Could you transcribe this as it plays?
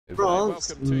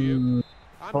France. I knew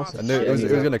it was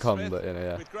going to come, but you know,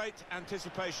 yeah.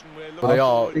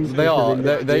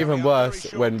 But they're even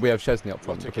worse when we have Szczesny up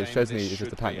front, because Szczesny is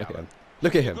just a tank. Look at him.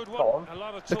 Look at him.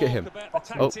 Look at him.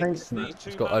 Oh,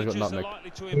 he's got nutmeg.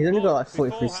 He's only got like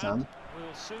 43 stamp.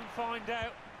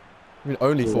 I mean,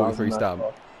 only 43 stamp.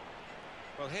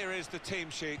 Well, here is the team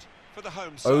sheet for the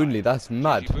home side. Only, that's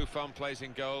mad. Buffon plays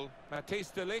in goal.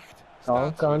 Matthijs de Ligt.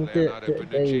 Oh, go on, do it,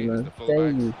 there you, man. There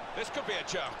you. This could be a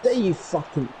chance. There you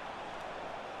fucking...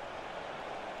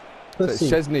 So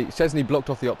Szczesny blocked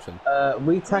off the option.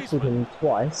 We tackled him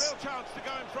twice. Real chance to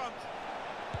go in front.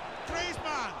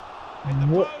 Griezmann.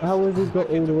 What? How has he got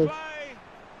all the way?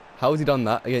 How has he done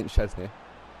that against Szczesny?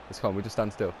 Let's come, we just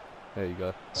stand still. There you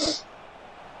go.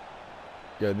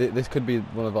 Yo, this could be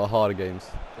one of our harder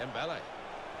games. Dembele.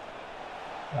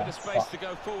 Bit of space to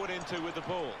go forward into with the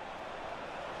ball.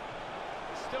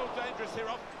 It's still dangerous here.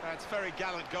 That's very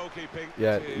gallant goalkeeping.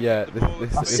 Yeah.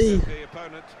 This is the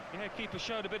opponent. Yeah, keeper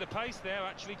showed a bit of pace there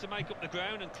actually to make up the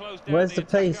ground and close down. Where's the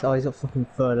pace? Oh, he's got fucking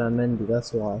Ferdinand Mendy.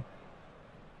 That's why.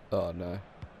 Oh no.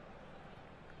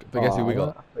 But guess who we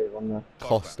got?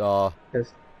 Costa. Oh.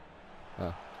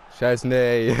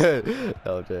 Szczesny.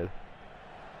 Oh, dude.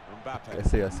 I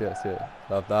see it.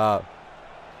 Love that.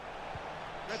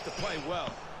 Read the play well.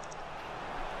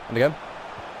 And again.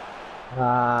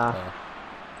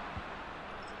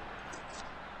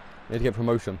 Need to get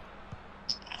promotion.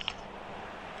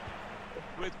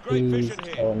 With great vision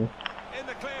here. In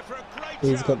the clear for a great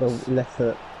He's got the left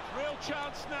foot. Real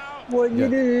chance now. What you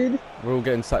did? We're all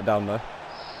getting sat down though.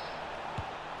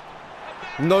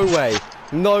 No way.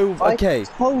 No. Okay. I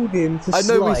told him to I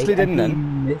know we slid in and then. he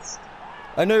missed.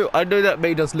 I know that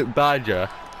made us look bad,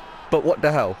 yeah. But what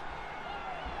the hell?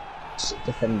 Just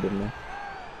defending me.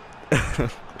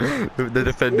 The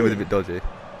defender was a bit dodgy.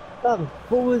 What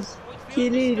was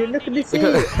killing? Look at this.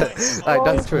 Like,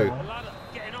 that's true.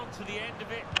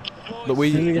 But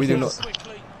we do not.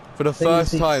 For the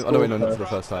first time. Oh no, wait, no, not for the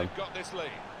first time.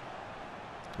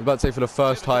 I'm about to say for the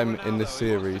first time in this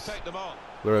series,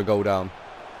 we're a goal down.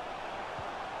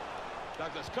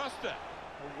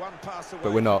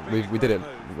 But we're not. We did it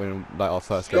when like our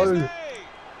first game.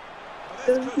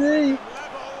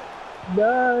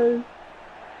 No.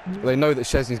 They know that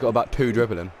Szczesny's got about 2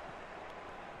 dribbling.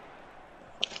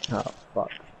 Oh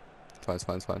fuck. It's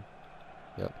fine.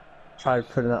 Yep. Try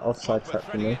putting that offside trap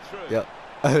for me. Yep.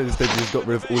 Instead, we just got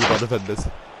rid of all of our defenders.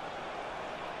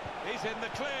 He's in the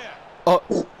clear. Oh.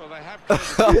 Well, they have I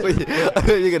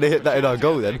thought you're gonna hit that in our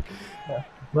goal then. Yeah.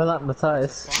 Well, that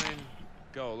Matthijs. Fine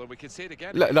goal, and we can see it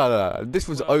again. No. This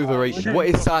was overrated. What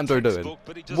is Sandro doing?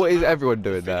 What is everyone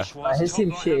doing there? His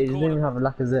team shit. He doesn't even have a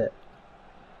Lacazette.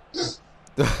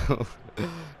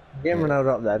 Get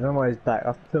Ronaldo up there. Don't worry, he's back.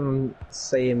 I've put him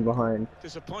staying behind.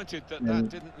 Disappointed that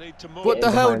didn't lead to more. What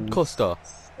the hell, Costa?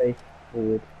 Stay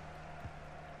forward.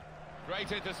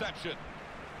 Great interception.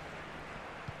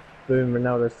 Boom,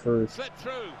 Ronaldo through. Slip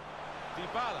through.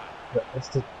 Dybala. It's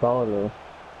Dybala.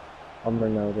 I'm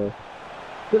Ronaldo.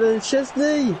 Good at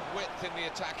Szczesny. Width in the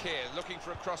attack here, looking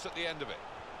for a cross at the end of it.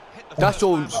 That's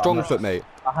your strong foot, mate.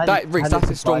 That's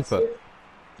his strong foot.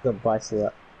 Got bicycle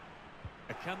that.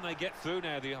 Can they get through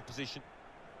now, the opposition?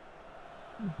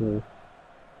 Cool,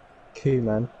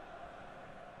 man.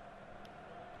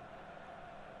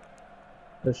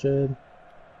 Push in.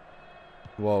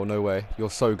 Whoa, no way. You're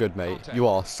so good, mate. You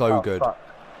are so good.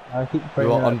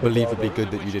 You are unbelievably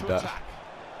good that you did that.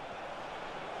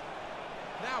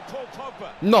 Now Paul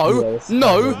Pogba. No,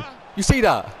 no. You see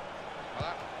that?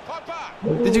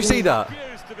 Did you see that?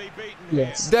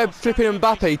 Yes. They're flipping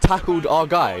Mbappe tackled our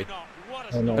guy.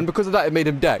 And because of that, it made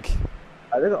him deck.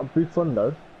 They got a Buffon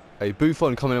though. Hey,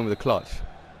 Buffon coming in with a clutch.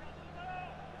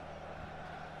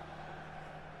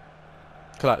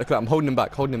 Look at that, I'm holding him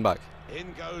back,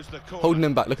 In goes the corner. Holding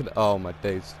him back, look at that. Oh my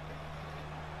days.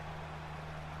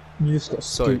 You just got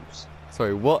scoops.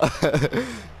 Sorry, what?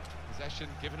 Possession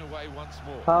given away once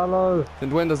more. Hello.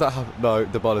 And when does that happen? No,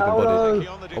 the ball has been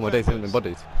bodied. Oh my days, hasn't been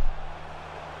bodied.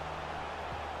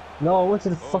 No, I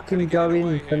wanted to fucking go in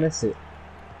and finesse it.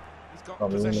 He's got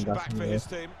possession back for his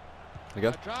team.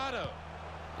 Again.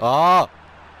 Ah!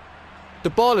 The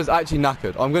ball is actually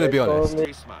knackered, I'm going to be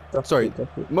honest. Sorry,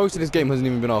 most of this game hasn't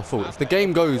even been our fault. If the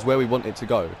game goes where we want it to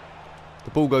go,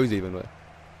 the ball goes even where.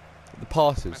 The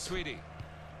passes.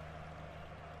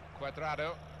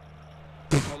 Quadrado.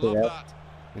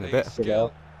 In a bit.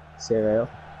 Serial.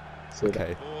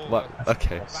 Okay. Well,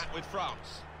 okay. Back with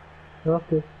France.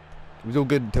 Okay. It was all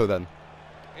good until then.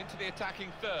 Into the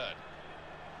attacking third.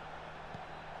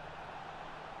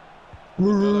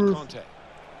 Conte.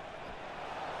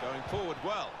 Going forward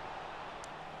well.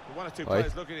 One or two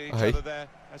players looking at each other there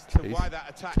as to why that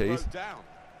attack broke down.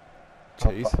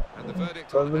 Cheese. And the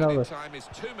verdict on added time is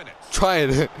 2 minutes. Try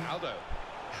it. Aldo.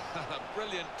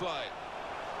 Brilliant play.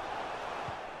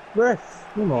 Ref,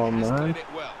 come on, man.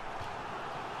 Well.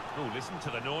 Oh, listen to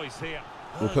the noise here.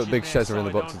 We'll put Big Szczesny in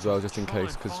the box as well, just in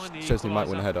case, because Szczesny might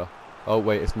win a header. Oh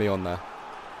wait, it's me on there.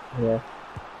 Yeah.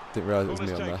 Didn't realise it was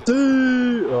me on there.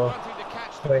 Oh.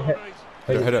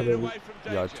 Wait, Header.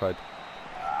 Yeah, I tried.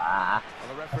 Ah.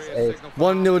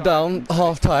 1-0 down,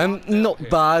 half time. Not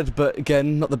bad, but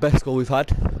again, not the best goal we've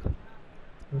had.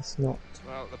 It's not.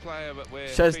 Well, the player that we're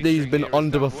Szczesny's been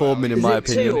underperforming in my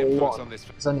opinion.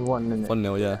 It's only 1 minute.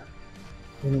 1-0, yeah.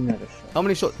 We didn't have a shot. How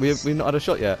many shots? We've not had a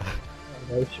shot yet.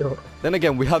 Very short. Then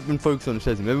again, we have been focused on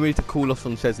Szczesny. Maybe we need to cool off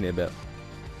on Szczesny a bit.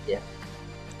 Yeah.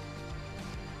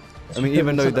 I mean,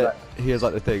 even though that he is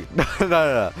like the thing.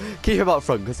 No. Keep him up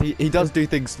front, because he does do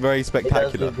things very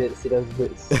spectacular. He does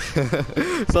bits.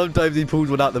 Sometimes he pulls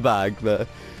one out the bag, but...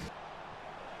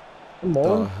 Come on.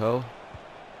 Oh, hell.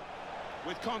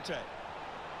 With Conte.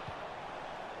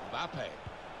 Mbappe.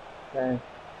 Okay.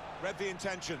 Read the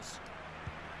intentions.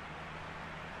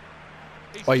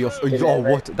 Oh,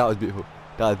 what? That was beautiful.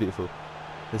 That was beautiful.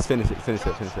 Let's finish it.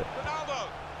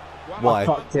 Why?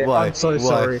 Why? I'm so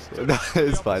sorry.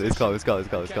 It's fine. It's calm.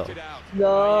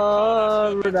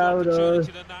 No, Ronaldo.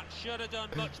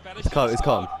 It's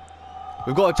calm.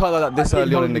 We've got a chance like that this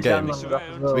early on in the game.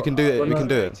 We can do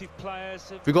it.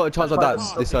 We've got a chance like that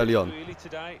this early on.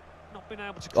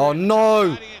 Oh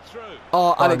no!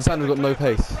 Oh, Alexander's got no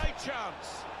pace.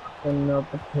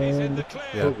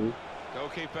 Yeah.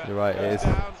 You're right, it is.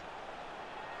 I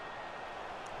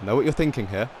know what you're thinking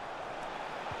here.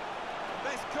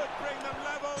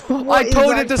 I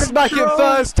told him to smack it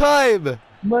first time!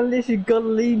 Man, literally got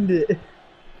leaned it.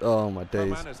 Oh my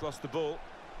days. Man has lost the ball.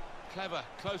 Clever,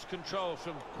 close control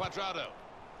from Cuadrado.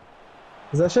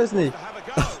 Is that Szczesny?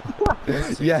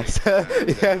 Yes,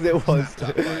 yes it was.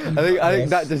 I think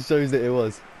that just shows that it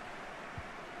was.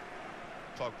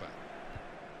 Pogba.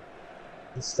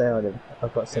 Just stay on him.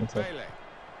 I've got centre.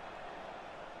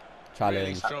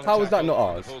 Challenge. How was that not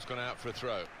ours? The ball's gone out for a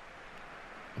throw.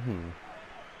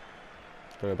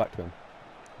 Go back to him.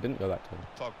 Didn't go back to him.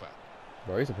 Pogba.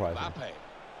 Very surprising. Mbappe.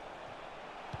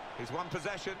 He's won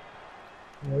possession.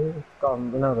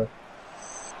 Gone, Ronaldo.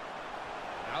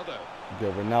 Aldo.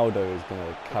 Yeah, Ronaldo is going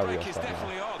to carry us right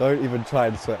now. Don't even try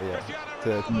and sweat yet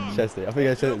to Szczesny. I think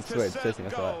I shouldn't sweat Szczesny,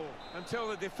 that's right. Until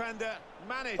the defender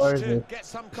managed to get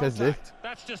some contact.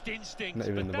 That's just instinct. Not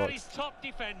even in the box. That is top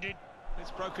defending.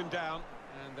 It's broken down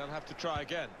and they'll have to try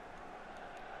again.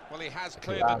 Well, he has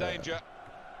cleared the danger.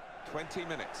 20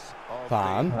 minutes of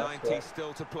the 90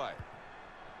 still to play.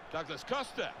 Douglas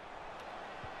Costa.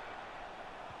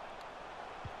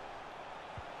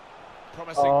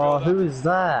 Promising build-up. Who is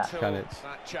that?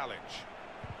 That challenge.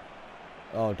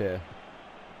 Oh dear.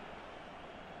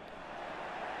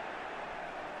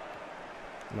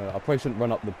 No, I probably shouldn't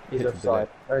run up the pitch. He's offside.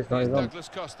 Here's Douglas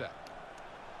Costa.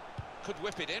 Could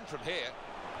whip it in from here.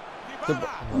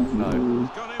 No.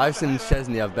 I've seen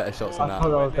Szczesny have better shots than I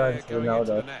thought I was going to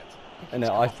Ronaldo. And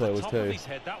I thought it was too.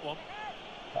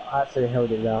 I actually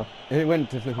held it down. It went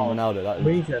to flipping Ronaldo. That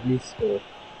We need to at least score.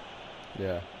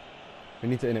 Yeah. We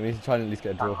need to try and at least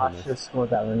get a draw from I this. should have scored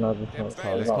that Ronaldo.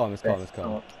 It's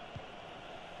calm.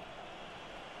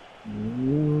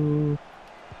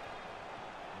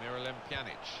 Miralem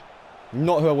Pjanic.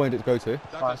 Not who I wanted it to go to.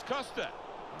 Douglas Costa.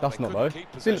 That's not though.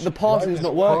 See, the passing's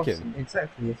not working.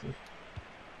 Exactly.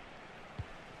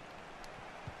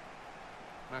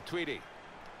 Matuidi.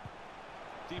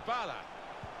 Dybala.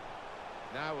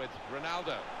 Now with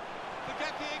Ronaldo. To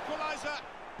get the equaliser.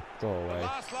 Go away.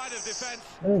 Last line of defence.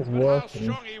 It's working.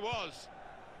 How strong he was.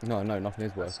 No, nothing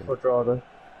is working. Cuadrado.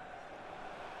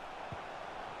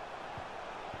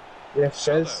 Yes,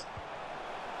 Szczes.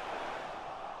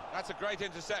 That's a great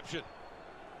interception.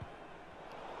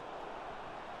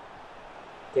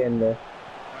 Get in there.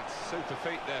 That's super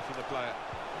feet there from the player.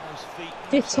 Those feet.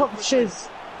 Get up, Szczes.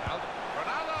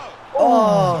 Ronaldo.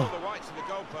 Oh! The whites of the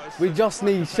goalpost. We just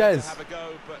need Szczes.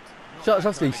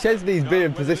 Trust me, Szczesny's being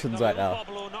in positions right now.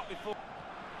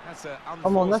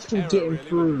 Come on, that's him getting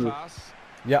through.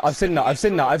 Yeah, I've seen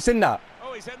that.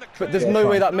 But there's no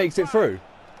way that makes it through.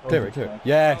 Clear it.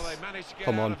 Yes.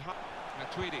 Come on.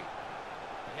 Matuidi.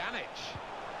 Pjanic.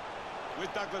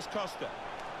 With Douglas Costa.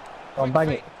 Oh, bang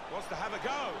it. Wants to have a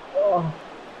go. Oh.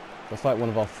 That's like one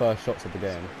of our first shots of the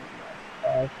game.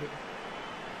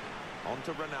 On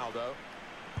to Ronaldo.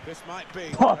 This might be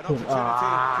an opportunity to get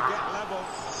level.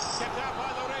 Kept out by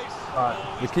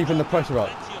Lloris. We're keeping the pressure up.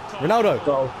 Ronaldo.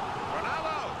 Go.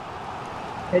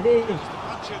 Ronaldo. It is.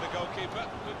 you, the goalkeeper.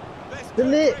 This could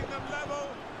Didn't it? bring them level.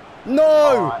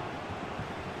 No! Right.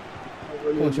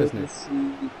 Come on, Szczesny.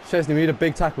 Szczesny, we need a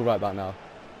big tackle right back now.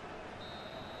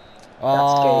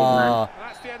 That's game, man.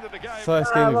 That's the end of the game.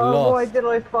 First game we've lost. Why did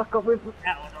I fuck up with...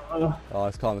 Oh,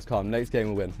 it's calm, it's calm. Next game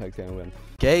we'll win. Next game we'll win.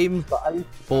 Game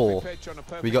 4.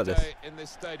 We got this.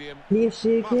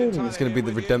 PSG again. It's going to be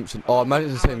the redemption. Oh,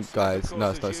 imagine it's the same guys. No,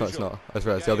 it's not. It's not. It's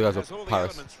right. The other guys are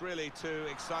Paris.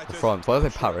 Or France. Why are they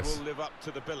Paris? I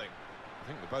think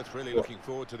we're both really looking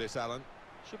forward to this, Alan.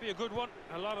 Should be a good one.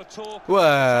 A lot of talk.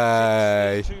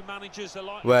 Way.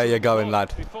 Where you going,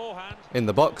 lad? In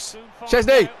the box.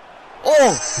 Szczesny!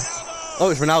 Oh! Oh,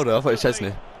 it's Ronaldo. I thought it was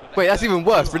Szczesny. Wait, that's even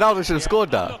worse. Ronaldo should have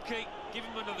scored that.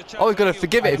 I was going to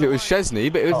forgive it if it was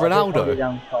Szczesny, but it was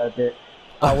Ronaldo.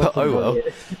 Oh well.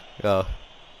 Yeah.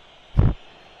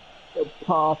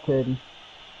 Popping.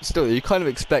 Still, you kind of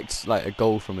expect like a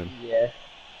goal from him. Yeah.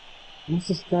 What's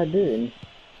this guy doing?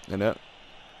 Innit?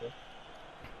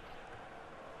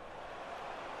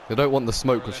 They don't want the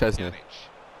smoke with Szczesny.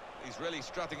 He's really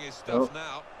strutting his stuff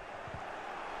now.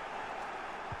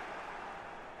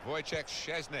 Wojciech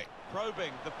Szczesny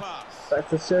probing the pass. Back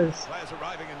to Szczesny. Players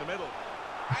arriving in the middle.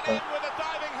 And in with a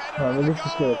diving header Oh, and a this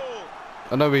is good. goal.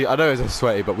 I know it was a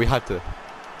sweaty, but we had to.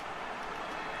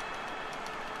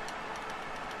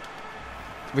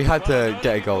 We had to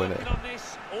get a goal in it.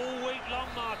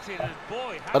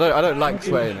 I don't like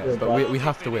sweating it, but we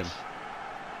have to win.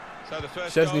 So the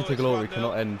first Szczesny goal to is glory 1-0,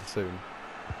 cannot end soon.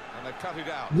 and they've cut it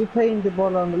out. Is he playing the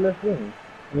ball on the left wing?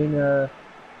 I mean,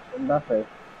 Mbappe.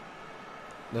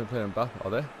 They're playing back,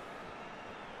 are they?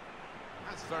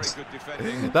 That's very good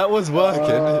defending. That was working.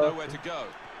 Nowhere to go.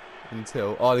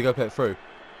 Until they go play it through.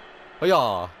 Oh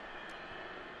yeah.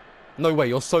 No way,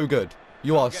 you're so good.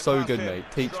 You are so good, mate.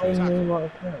 Teach me.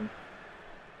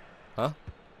 Huh?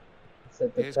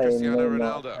 Here's Cristiano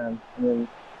Ronaldo.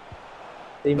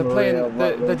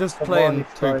 They're just playing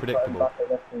too predictable.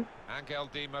 Angel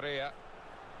Di Maria.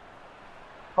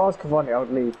 If I was Cavani, I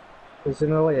would leave. Because you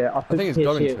know what, yeah, I think it's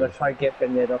going to. I'll try to get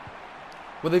Pinhead off.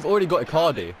 Well, they've already got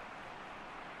Icardi.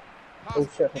 Oh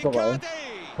shit, I forgot about him.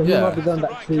 So Yeah. he might be going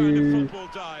back to...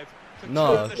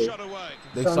 No,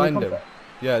 they signed him.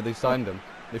 Yeah, they signed him.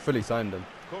 They fully signed him.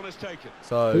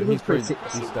 So He was he's pretty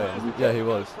he's staying. Yeah, he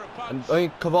was. And I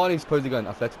mean, Cavani's supposed to go in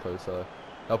Atletico, so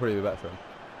that'll probably be better for him.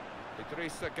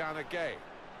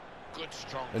 Good,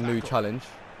 strong A new tackle. challenge.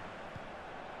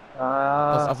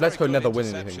 Plus, Atletico never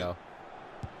win anything now.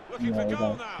 Looking for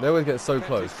goal now. They always get so Kept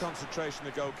close. his concentration,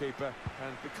 the goalkeeper,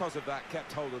 and because of that,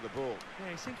 kept hold of the ball.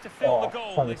 Yeah, he seems to fill the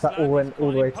goal. This that all lad. went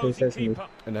all the way to Opposing Szczesny. keeper.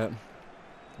 Innit?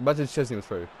 Imagine Szczesny was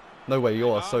through. No way, you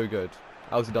are so good.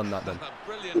 How's he done that then?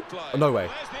 Brilliant play. Oh, no way.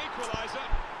 There's the equaliser,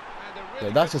 and a really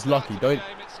Yeah, that's good just lucky. start to the Don't.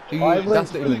 game. It's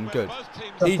That's not even good. both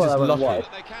teams He's just went lucky. wide.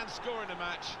 that they can score in a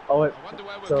match. Oh, wait, I wonder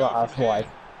where we'll so go that's from why.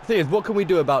 here. The thing is, what can we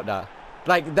do about that?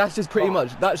 Like, that's just pretty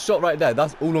much that shot right there.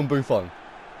 That's all on Buffon.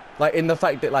 Like, in the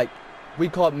fact that like we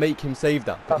can't make him save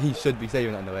that, but he should be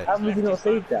saving that in the way. How would he not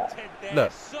save that?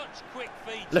 Look. Such quick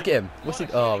feet. Look at him. What's he?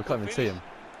 Oh, we can't even see him.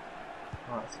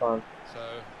 Oh, that's fine. So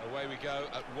away we go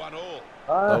at 1-1.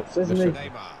 Oh, Szczesny. listen.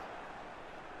 Neymar.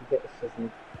 Get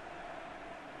Szczesny.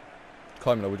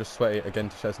 Carmelo will just sweat it again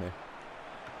to Szczesny.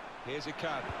 Here's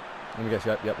Icardi. Let me guess.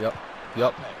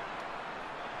 Yep.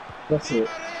 That's it.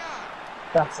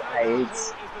 That's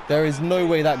AIDS. There is no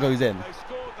way that goes in.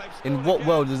 In what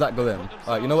world does that go in?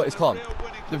 Alright, you know what? It's calm.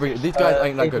 These guys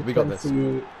ain't that good. We got this.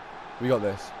 We got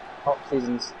this. Top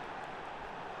seasons.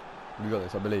 We got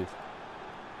this. I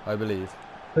believe.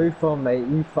 Buffon, mate,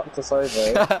 you fucked us over.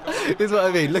 This is what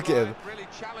I mean. Look at him.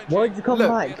 Why did you come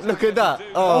back? Look at that.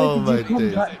 Oh Why my did you come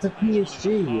dude. back to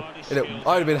PSG?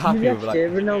 I'd have been happy You with left like.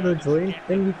 it, Ronaldo joined,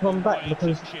 then you come back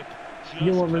because you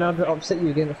didn't want Ronaldo to upset you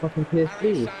against the fucking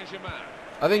PSG.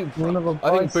 I think One of them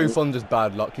Buffon's just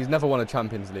bad luck. He's never won a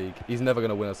Champions League. He's never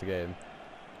gonna win us a game.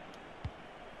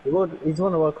 He's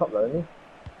won the World Cup though, hasn't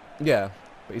he? Yeah,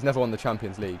 but he's never won the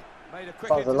Champions League. That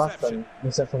was the last one,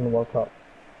 except from the World Cup.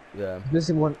 Yeah. This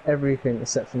has won everything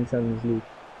except from Champions League.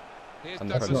 Here's And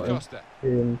Douglas that's not him. Costa.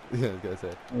 Yeah, I was gonna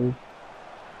say.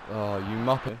 Oh, you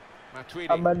muppet. Matuidi.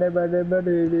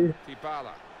 Dybala.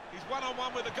 Dybala. He's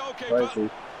one-on-one with the goalkeeper. Where is he?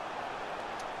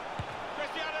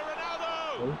 Cristiano Ronaldo.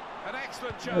 Oh. An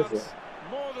excellent Where is chance. it?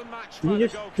 More than match Can by you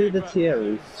the just do the goalkeeper. Thierry?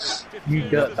 You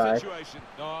Diffused dirt the bag. situation.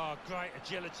 Oh, great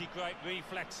agility, great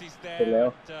reflexes there.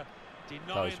 Hello. And,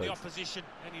 denying the sweet. opposition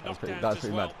any That's pretty knockdowns as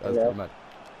well. mad. That's pretty mad.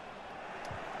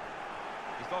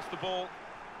 He's lost the ball.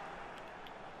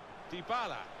 Dybala.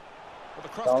 Well, the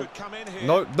cross Oh. could come in here.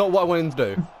 No, not what I want him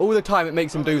to do. All the time it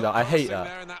makes him do that. I hate that.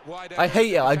 I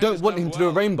hate it. I don't want him to do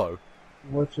a rainbow.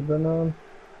 What's your banana?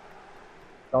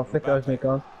 Oh, flick it over me, go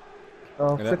on.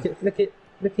 Oh, flick it, flick it,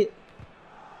 flick it.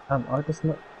 I just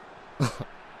not.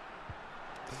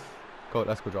 God,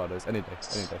 that's Quadrado's. Any day,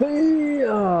 any day.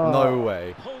 Yeah. No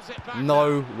way.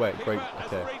 No way. Great.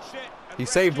 Okay. He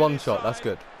saved one shot. That's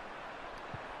good.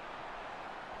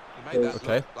 He made that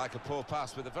look like a poor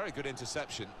pass with a very good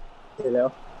interception.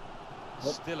 Hello.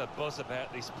 Still a buzz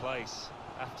about this place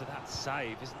after that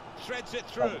save, isn't it? Threads it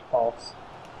through. Pass.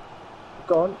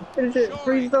 Go on, finish it.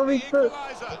 Freeze on his foot.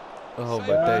 Oh my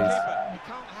days.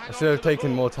 I should have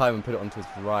taken more time and put it onto his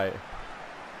right.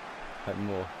 Like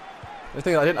more. The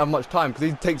thing is, I didn't have much time because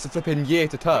he takes a flipping year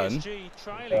to turn.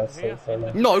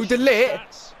 No, delete.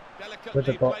 With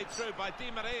the box.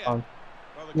 Well,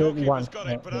 the goalkeeper's got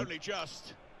it, but only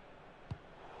just.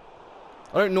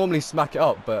 I don't normally smack it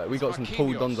up, but we got some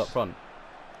tall dons up front.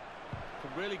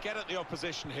 Can really get at the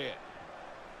opposition here.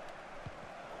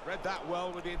 Read that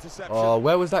well with the interception. Oh,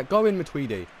 where was that going,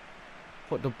 Matweedy?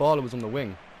 What, the baller was on the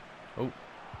wing. Oh,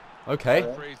 okay.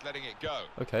 Letting it go.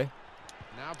 Okay.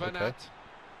 Now Bernat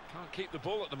can't keep the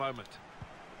ball at the moment.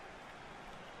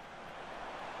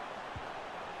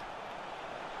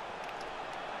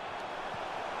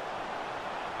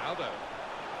 Aldo.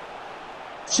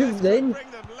 Shoot then.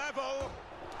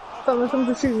 I was trying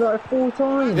to shoot like 4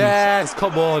 times. Yes,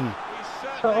 come on.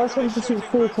 I was trying to shoot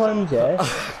 4 times, yeah.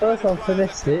 First time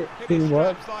finessed it, didn't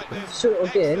work. Shot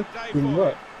again, didn't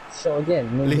work. Shot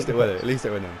again. At least it went. At least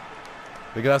it went in.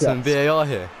 We're gonna have some VAR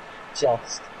here.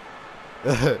 Just.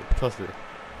 Trust me.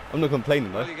 I'm not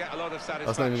complaining though.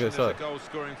 That's not even gonna say.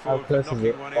 How close is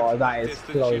it? Oh, that is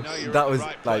close. That was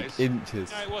like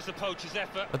inches. I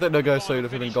think they're going to show the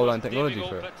flipping goal line technology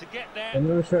for it. I'm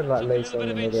not sure about later on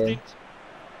in the game.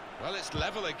 Well, it's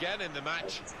level again in the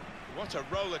match. What a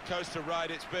roller coaster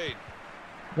ride it's been.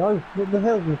 No, what the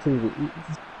hell, Matilda?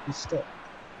 You stop.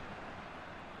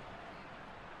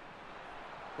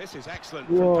 This is excellent.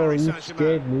 Whoa, you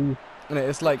scared me. And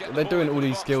it's like they're doing all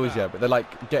these skills, yeah, but they're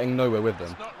like getting nowhere with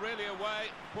them.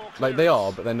 Like they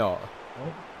are, but they're not.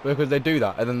 Because they do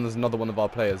that, and then there's another one of our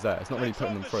players there. It's not really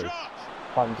putting them through.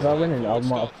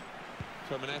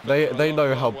 They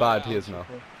know how bad he is now.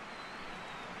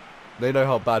 They know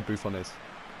how bad Buffon is.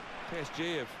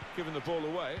 PSG have given the ball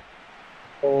away.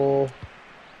 Oh.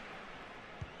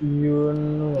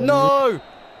 No!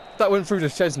 That went through to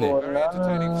Szczesny.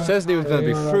 Szczesny was going to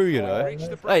be through, you know.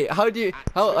 Hey, how good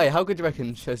do you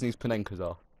reckon Szczesny's Panenkas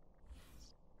are?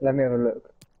 Let me have a look.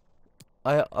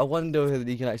 I wonder whether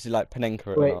you can actually like Panenka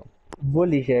it or not.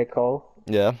 Woolly here, Cole.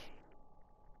 Yeah.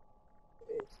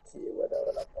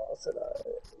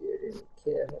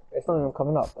 It's not even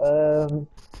coming up.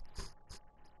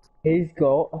 He's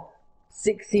got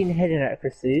 16 heading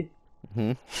accuracy.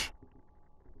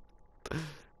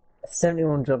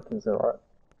 71 jumping's alright.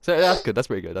 So that's good. That's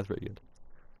pretty good. That's pretty good.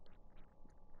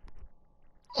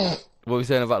 What were we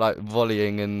saying about like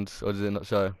volleying and, or does it not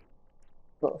show?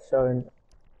 Not showing.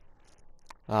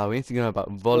 Ah, we need to know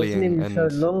about volleying it doesn't even and. show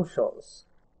long shots.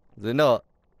 Is it not?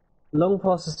 Long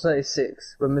passes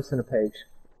 36. We're missing a page.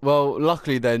 Well,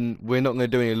 luckily then we're not going to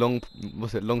do any long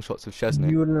shots of Szczesny.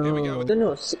 You know, I don't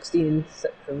know, 16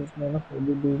 sections, man. Nothing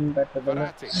will be doing better than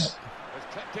that.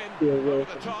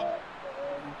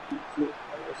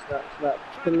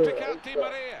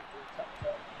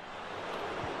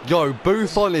 Yo,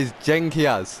 Buffon is Jenky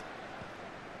as.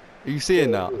 Are you seeing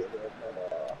that?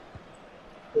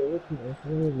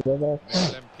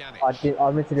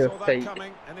 I meant to do a fake.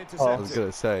 I was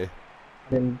going to say.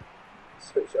 Then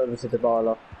switch over to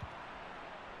Dybala.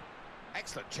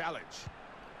 Excellent challenge.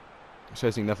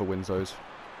 Szczesny never wins those.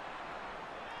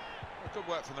 Good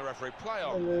work from the referee. Play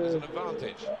on as an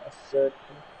advantage.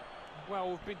 Well,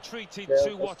 we've been treated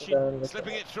to watching.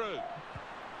 Slipping it through.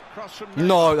 Cross from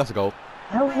no, that's a goal.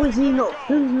 How was he not?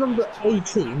 Who's number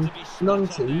 18?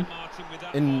 19?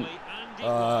 In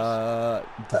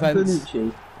defence.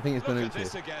 I think it's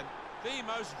Bonucci.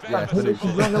 Yeah,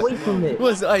 Bonucci ran away from it.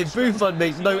 Hey, Buffon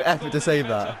makes no effort to save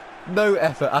that. No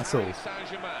effort at all.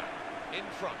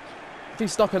 If he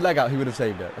stuck a leg out, he would have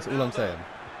saved it. That's all I'm saying.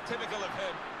 Typical of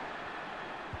him.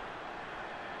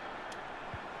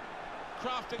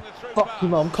 Crafting the through Fuck you,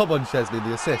 mum. Come on, Szczesny,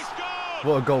 the assist.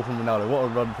 What a goal from Ronaldo. What a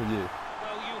run from you. Well,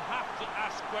 you have to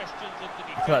ask questions of the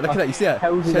defense. Look at that, you see that?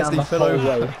 Szczesny fell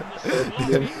over.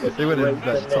 They went in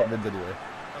the top mid anyway.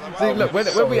 See, look,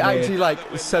 when we actually like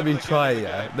semi-try,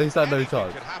 yeah, they stand no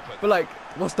chance. But like,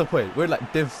 what's the point? We're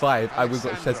like Div 5 and we've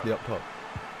got Szczesny up top.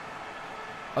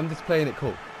 I'm just playing it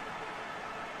cool.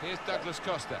 Here's Douglas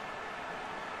Costa.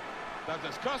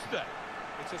 Douglas Costa.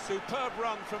 It's a superb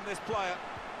run from this player.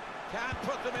 Can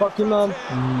put them Fuck in you, mum.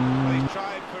 Well, he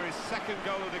tried for his second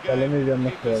goal of the game. Let me run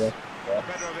my player.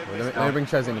 Let me bring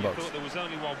Ches in the box. I thought there was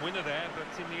only one winner there, but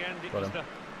in the end it was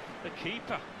the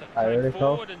keeper that I came really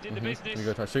forward and did the business. You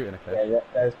go try shooting, okay? Yeah,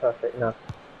 that is perfect now.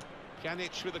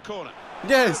 Pjanic with the corner.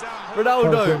 Yes!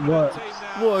 Ronaldo!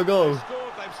 What a goal!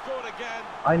 They've scored again.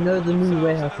 I know the new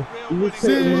way how to. You put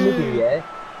it in the middle, yeah?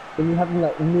 When you're having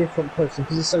like the near front post,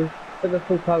 because it's so. For the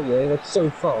full power, yeah, they're so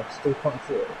fast, they can't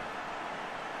see it.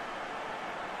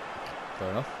 Fair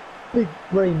enough. Big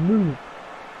brain move.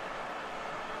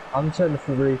 I'm turning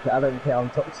for replay, I don't care,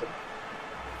 I'm toxic.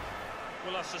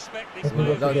 Well, I suspect this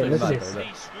Look,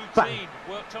 routine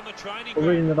worked on the training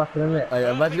we're in the back of the net. Hey,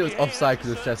 imagine it was offside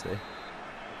because of Szczesny.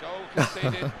 Goal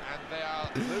conceded, and they are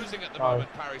losing at the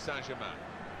moment, Paris Saint-Germain.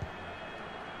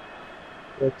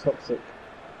 We're toxic.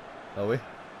 Are we?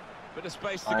 Bit of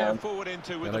space to go forward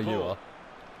into with the ball. You are.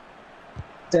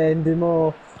 Send him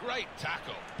off. Great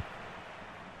tackle.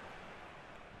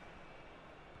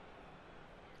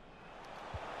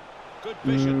 Good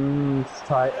vision. It's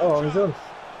tight. Oh, he's on.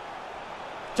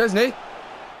 Szczesny!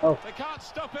 Oh. They can't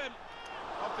stop him.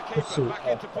 Off the keeper, back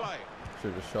into play.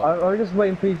 Should have shot. I was just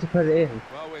waiting for you to put it in.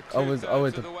 Well, we're I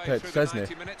was the to way pitch through the Szczesny.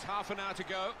 90 minutes, half an hour to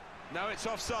go. No, it's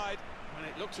offside, and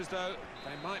it looks as though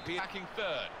they might be attacking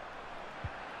third.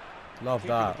 Love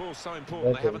Keeping that. the ball's so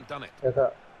important, they haven't done it. Look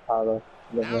at Paolo.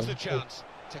 Now's the chance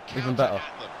to counter Even better.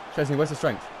 at them. Szczesny, where's the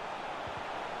strength?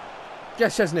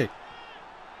 Yes, Szczesny!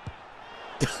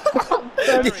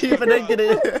 You even ain't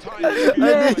getting it.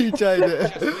 I knew you tried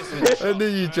it. I knew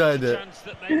you tried it.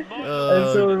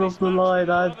 I saw him off the line,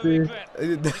 I had to.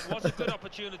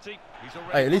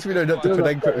 Hey, at least we know not to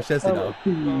connect with Szczesny now.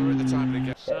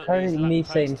 Apparently me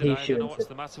saying he shouldn't.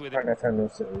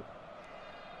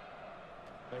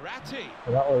 Verratti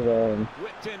That was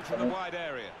whipped in from the wide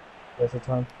area. there's the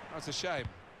time. That's a shame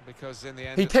because in the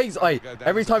end He takes,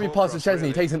 every time he passes Szczesny,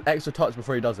 he takes an extra touch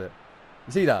before he does it.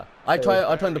 You see that? I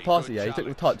turned to pass it, yeah, he took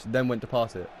the touch, then went to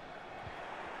pass it.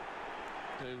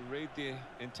 To read the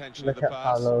intention Look of the at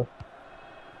pass. Paolo.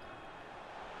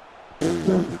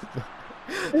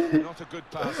 Not a good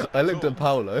pass. I looked at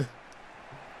Paolo.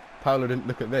 Paolo didn't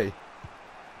look at me.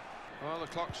 Well, the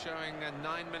clock's showing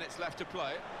 9 minutes left to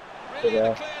play. Really in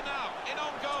the clear now, in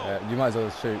on goal. Yeah, you might as well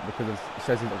shoot because of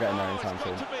Szczesny's not getting there anytime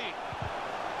soon.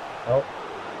 Oh.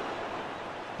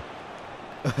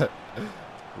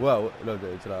 Well, no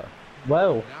good to that.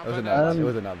 Well, It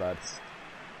wasn't that bad.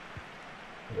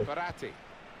 Verratti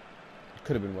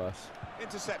Could have been worse.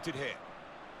 intercepted here.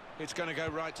 It's going to go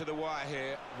right to the wire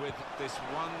here with this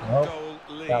one goal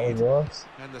lead. that was worse.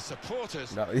 And the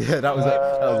supporters. That was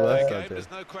worse. Game,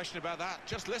 there's no question about that.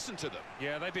 Just listen to them.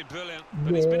 Yeah, they've been brilliant,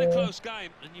 but it's been a close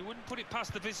game, and you wouldn't put it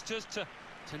past the visitors to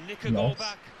nick a goal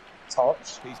back.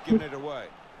 Touch. He's given it away.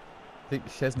 I think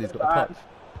Szczesny's got a touch.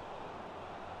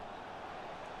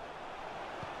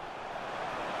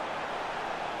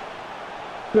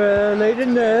 Grenade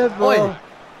in there, boy. Oi!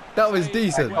 That was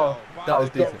decent. That was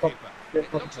decent.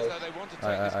 It looks as though they want to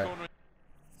take this corner.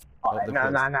 Nah. They know.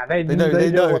 know They know.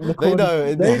 They know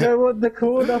what the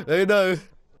corner. They know.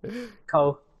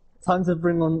 Cole, time to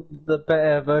bring on the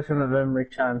better version of Emery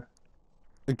Chan.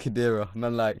 Khedira,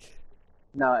 man, like.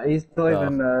 No, he's not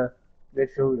even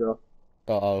midfielder.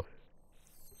 Uh-oh.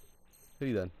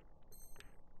 Who then?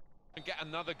 And get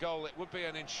another goal. It would be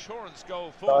an insurance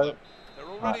goal for them. They're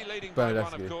already leading by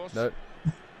one, of course. No.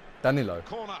 Danilo.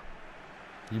 Corner.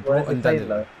 You brought in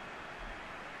Danilo.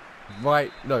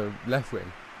 Right, no, left wing.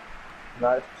 No,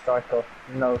 it's striker.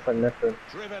 No, for nothing.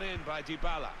 Driven in by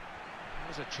Dybala.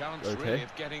 There's a chance really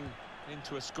of getting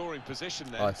into a scoring position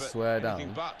there. I swear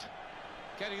down. But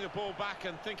getting the ball back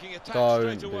and thinking attack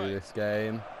straight away. Don't do this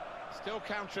game. Still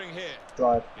countering here.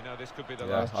 Drive. You know, this could be the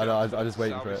Yeah, last I know, chance I just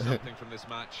waiting to for it. salvage something from this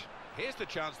match. Here's the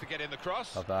chance to get in the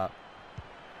cross. Love that.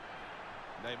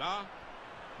 Neymar.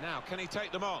 Now, can he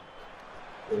take them on?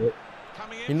 Yeah.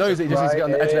 Coming in. He knows that he just needs to get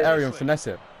on the edge of the area and finesse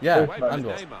it. Yeah, and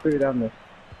what? Put it down there.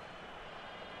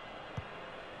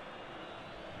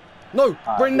 No!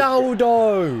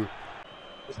 Ronaldo!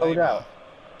 Just hold out.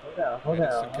 Hold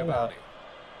out. Cavani.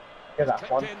 Get that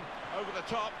Clipped one. in over the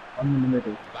top. I'm in the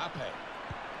middle. Mbappe.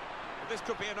 Well, this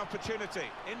could be an opportunity.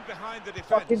 In behind the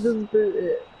defence. Fucking doesn't do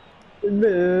it.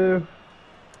 No.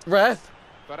 Ref!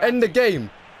 End the game!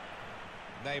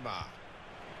 Neymar.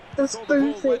 Just Saw the ball,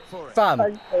 boost went it. for it. Fam,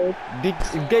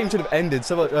 the game should have ended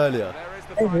so much earlier. There is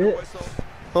the final whistle.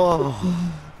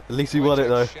 Oh, at least we won it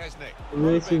though. Szczesny. At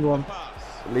least we won. Pass.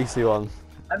 At least we won.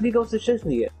 Have you got to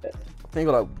Szczesny yet? I think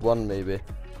we got like one maybe.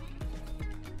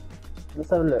 Let's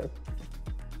have a look.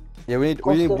 Yeah, we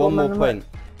need one more point.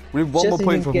 We need one more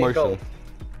point for promotion.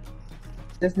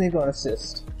 Szczesny got an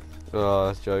assist. Oh,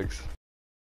 that's jokes.